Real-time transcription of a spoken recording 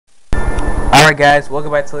Alright guys,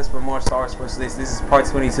 welcome back to Let's Play More Star Wars Specialist. This is part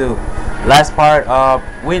 22. Last part,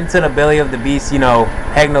 went into the belly of the beast, you know,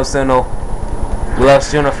 had no signal. We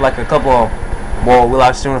lost Juno for like a couple of, well, we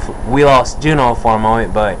lost Juno for a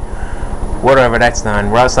moment, but whatever, that's done.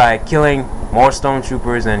 We're outside killing more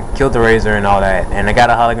stormtroopers and killed the Razor and all that. And I got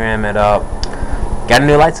a hologram and got a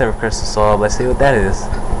new lightsaber crystal, so let's see what that is.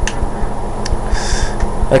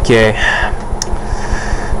 Okay.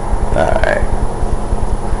 Alright.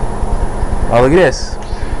 Oh, look at this.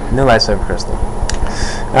 New lightsaber crystal.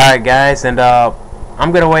 Alright guys, and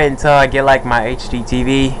I'm gonna wait until I get like my HD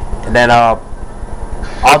TV, and then I'll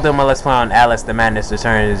do my Let's Play on Alice the Madness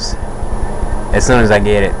Returns as soon as I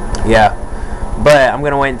get it. Yeah. But I'm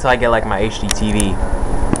gonna wait until I get like my HD TV.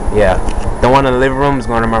 Yeah. The one in the living room is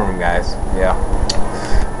going to my room, guys. Yeah.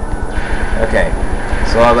 Okay.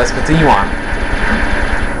 So let's continue on.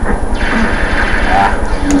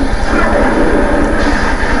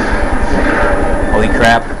 Holy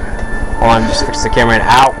crap. Hold on, just fix the camera and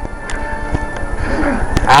ow.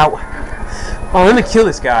 Ow. Oh, let me kill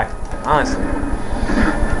this guy. Honestly.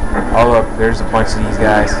 Oh look, there's a bunch of these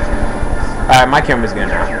guys. Alright, my camera's good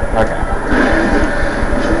now. Okay.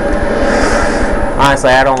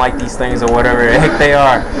 Honestly, I don't like these things or whatever the heck they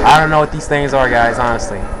are. I don't know what these things are, guys,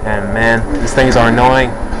 honestly. And man, these things are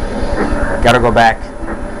annoying. Gotta go back.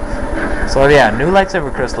 So yeah, new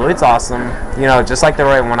lightsaber crystal. It's awesome. You know, just like the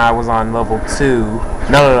right when I was on level 2.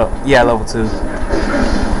 No. Yeah, level 2.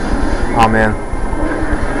 Oh man.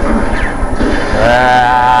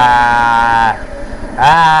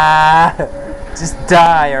 Just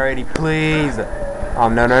die already, please. Oh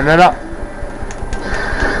no.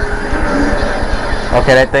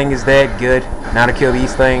 Okay, that thing is dead. Good. Now to kill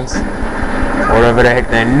these things. Whatever the heck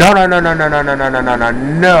then. No.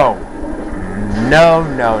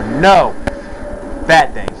 No.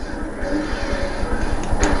 Bad thing.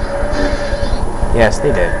 Yes,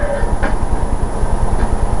 they did.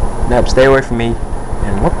 Nope, stay away from me.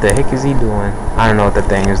 And what the heck is he doing? I don't know what the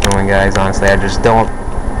thing is doing, guys. Honestly, I just don't.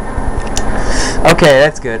 Okay,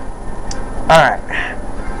 that's good. Alright.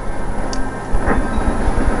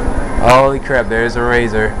 Holy crap, there's a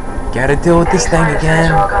Razor. Gotta deal with this thing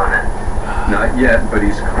again. Not yet, but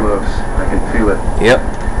he's close. I can feel it. Yep.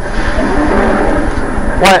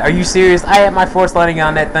 What? Are you serious? I had my force lighting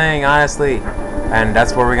on that thing, honestly. And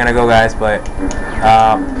that's where we're gonna go, guys. But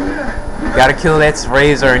gotta kill that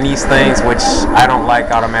Razor and these things, which I don't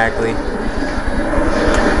like automatically.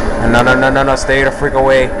 No. Stay the freak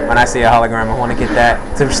away. When I see a hologram, I want to get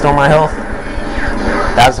that to restore my health.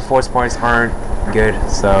 That was the force points earned. Good.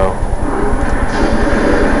 So,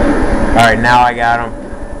 alright, now I got him.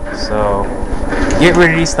 So, get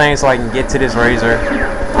rid of these things so I can get to this Razor.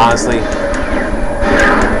 Honestly.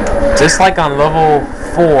 Just like on level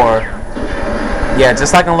 4, yeah,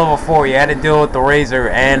 just like on level 4, you had to deal with the Razor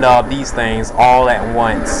and these things all at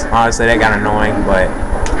once. Honestly, that got annoying, but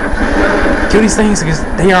kill these things because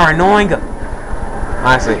they are annoying.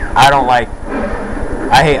 Honestly, I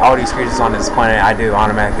hate all these creatures on this planet. I do,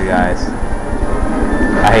 automatically, guys.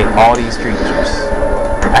 I hate all these creatures.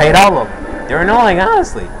 I hate all of them. They're annoying,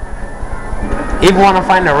 honestly. Even when I'm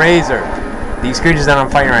fighting a Razor, these creatures that I'm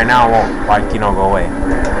fighting right now won't, like, you know, go away.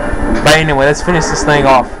 But anyway, let's finish this thing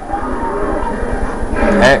off.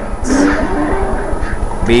 X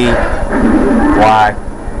B Y.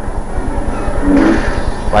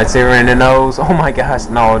 Lightsaber in the nose. Oh my gosh,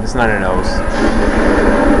 no, it's not a nose.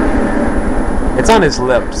 It's on his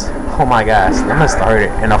lips. Oh my gosh, that must have hurt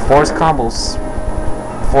it. And a force combos,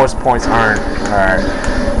 force points earned. Alright.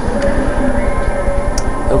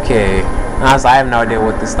 Okay. Honestly, I have no idea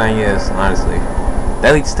what this thing is, honestly.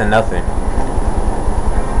 That leads to nothing.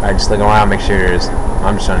 Alright, just looking around, make sure there's.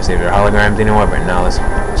 I'm just trying to see if there are holograms anywhere, but no, let's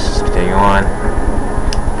just continue on.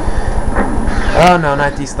 Oh no,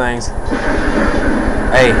 not these things.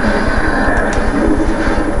 Hey.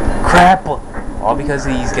 Crap! All because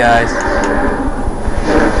of these guys.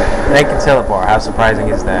 They can teleport. How surprising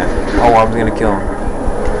is that? Oh, I was gonna kill them.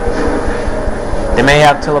 They may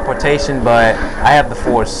have teleportation, but I have the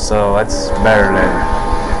force, so that's better than.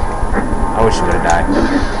 I wish he would have died.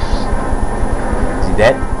 Is he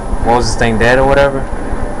dead? What was this thing, dead or whatever?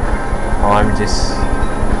 Oh, I'm just.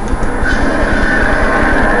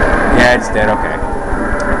 Yeah, it's dead. Okay.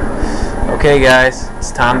 Okay, guys,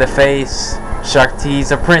 it's time to face Shark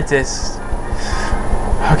T's apprentice.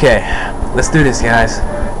 Okay, let's do this, guys.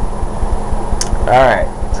 All right,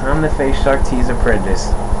 time to face Shark T's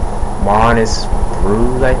apprentice. Marnis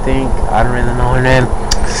Bruce, I think. I don't really know her name,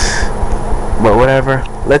 but whatever.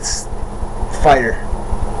 Let's fight her.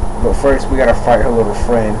 But first, we gotta fight her little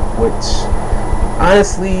friend, which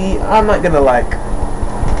honestly, I'm not gonna like.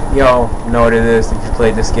 Yo, know what it is if you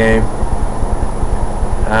played this game.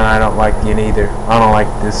 And I don't like it either. I don't like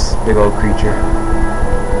this big old creature.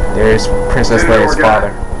 There's Princess Leia's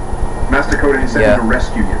father. Master Cody sent him to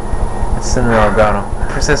rescue you. It's Senator Organa.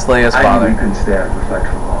 Princess Leia's father. I knew he couldn't stay out of the fight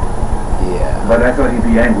for long. Yeah. But I thought he'd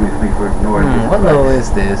be angry with me for ignoring me. What level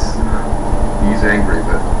is this? He's angry,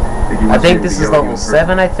 but I think this is level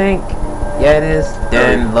 7, I think. Yeah, it is.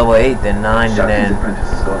 Then level 8, then 9, and then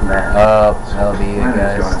that'll be it,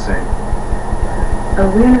 guys. A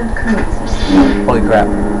weird occurrence. Holy crap.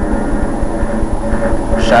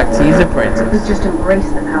 Shakti's apprentice. Who's just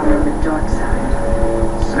embraced the power of the dark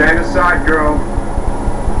side. Stand aside, girl.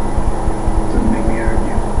 Don't make me hurt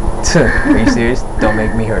you. Are you serious? Don't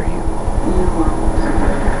make me hurt you. You won't.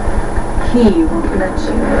 He won't let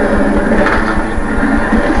you.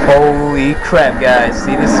 Holy crap, guys.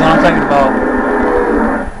 See, this is what I'm talking about.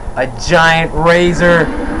 A giant razor.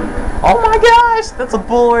 Oh my gosh, that's a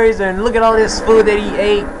bull razor. And look at all this food that he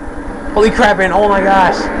ate. Holy crap, and oh my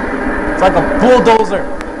gosh. It's like a bulldozer.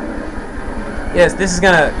 Yes, this is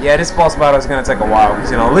gonna, this boss battle is gonna take a while.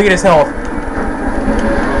 Because, you know, look at his health.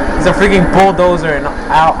 He's a freaking bulldozer. And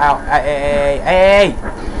ow, hey.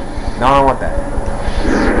 No, I don't want that.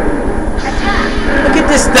 Look at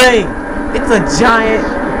this thing. It's a giant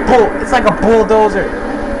it's like a bulldozer.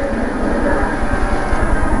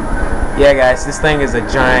 Yeah, guys, this thing is a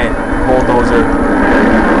giant bulldozer.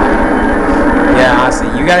 Yeah, honestly,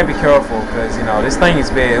 you gotta be careful because, you know, this thing is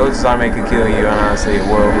big. It'll just automatically kill you, and honestly, it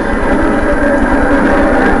will.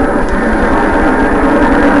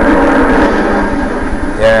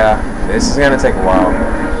 Yeah, this is gonna take a while.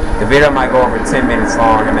 The video might go over 10 minutes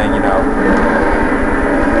long, and then, you know.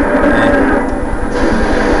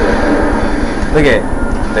 Look at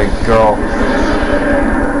the girl.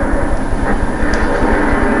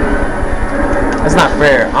 That's not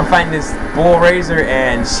fair. I'm fighting this bull razor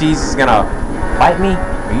and she's just gonna fight me?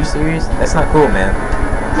 Are you serious? That's not cool, man.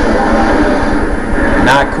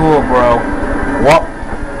 Not cool, bro. Whoop.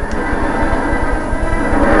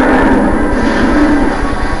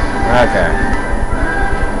 Okay.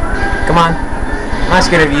 Come on. I'm not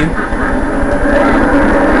scared of you.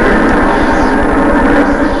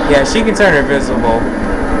 Yeah, she can turn invisible.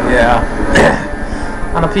 Yeah.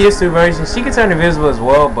 On the PS2 version, she can turn invisible as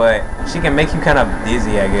well, but she can make you kind of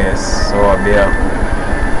dizzy, I guess. So, yeah.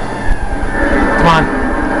 Come on.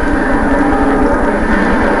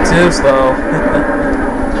 Too slow.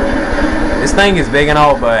 This thing is big and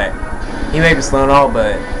all, but he may be slow and all,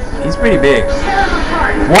 but he's pretty big.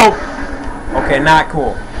 Whoa! Okay, not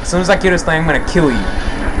cool. As soon as I kill this thing, I'm gonna kill you.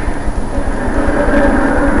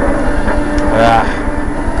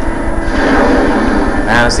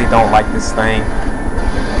 I honestly don't like this thing.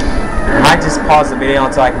 I might just pause the video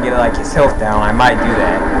until I can get like his health down. I might do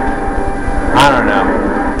that. I don't know.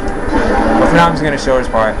 But for now, I'm just gonna show this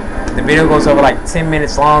part. The video goes over like 10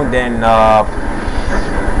 minutes long. Then I'm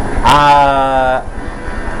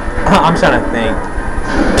trying to think.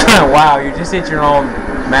 Wow, you just hit your own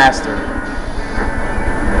master.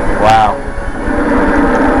 Wow.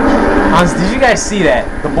 Honestly, did you guys see that?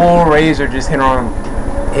 The bull razor just hit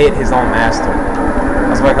his own master.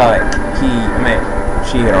 That's what I call it.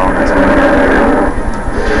 She hit her own master.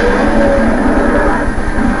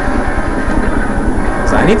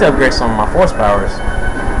 So I need to upgrade some of my force powers.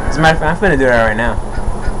 As a matter of fact, I'm finna do that right now.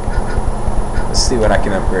 Let's see what I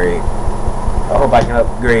can upgrade. I hope I can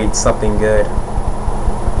upgrade something good.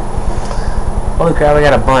 Holy crap, I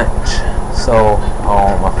got a bunch. So,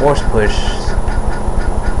 my force push.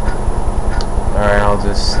 Alright, I'll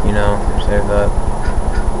just, you know, save that.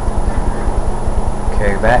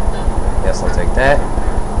 Okay, that. Yes, I'll take that.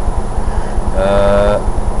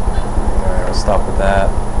 Alright, I'll stop with that.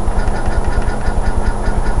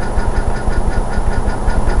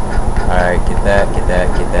 Alright, get that.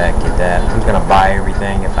 I'm just gonna buy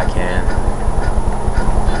everything if I can.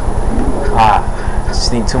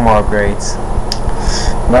 Just need 2 more upgrades.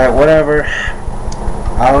 Alright, whatever.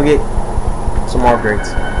 I'll get some more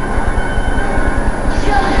upgrades.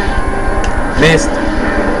 Missed.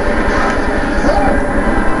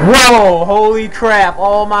 Whoa! Holy crap!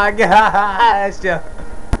 Oh my gosh! That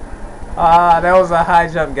was a high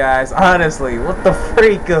jump, guys. Honestly, what the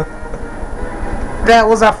freak? That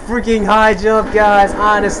was a freaking high jump, guys.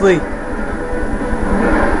 Honestly,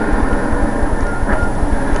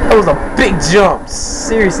 that was a big jump.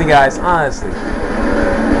 Seriously, guys. Honestly,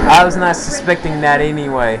 I was not suspecting that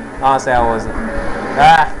anyway. Honestly, I wasn't.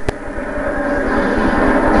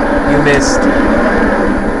 You missed.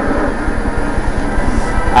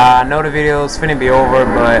 I know the video's finna be over,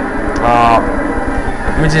 but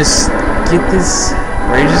let me just get this.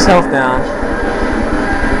 Raise yourself down.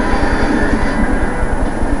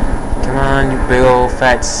 big old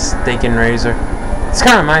fat stinking razor. This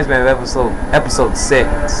kind of reminds me of episode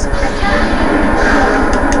 6.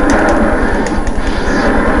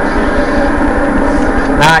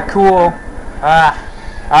 Not cool.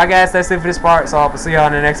 I guess that's it for this part, so I'll see you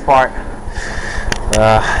on the next part.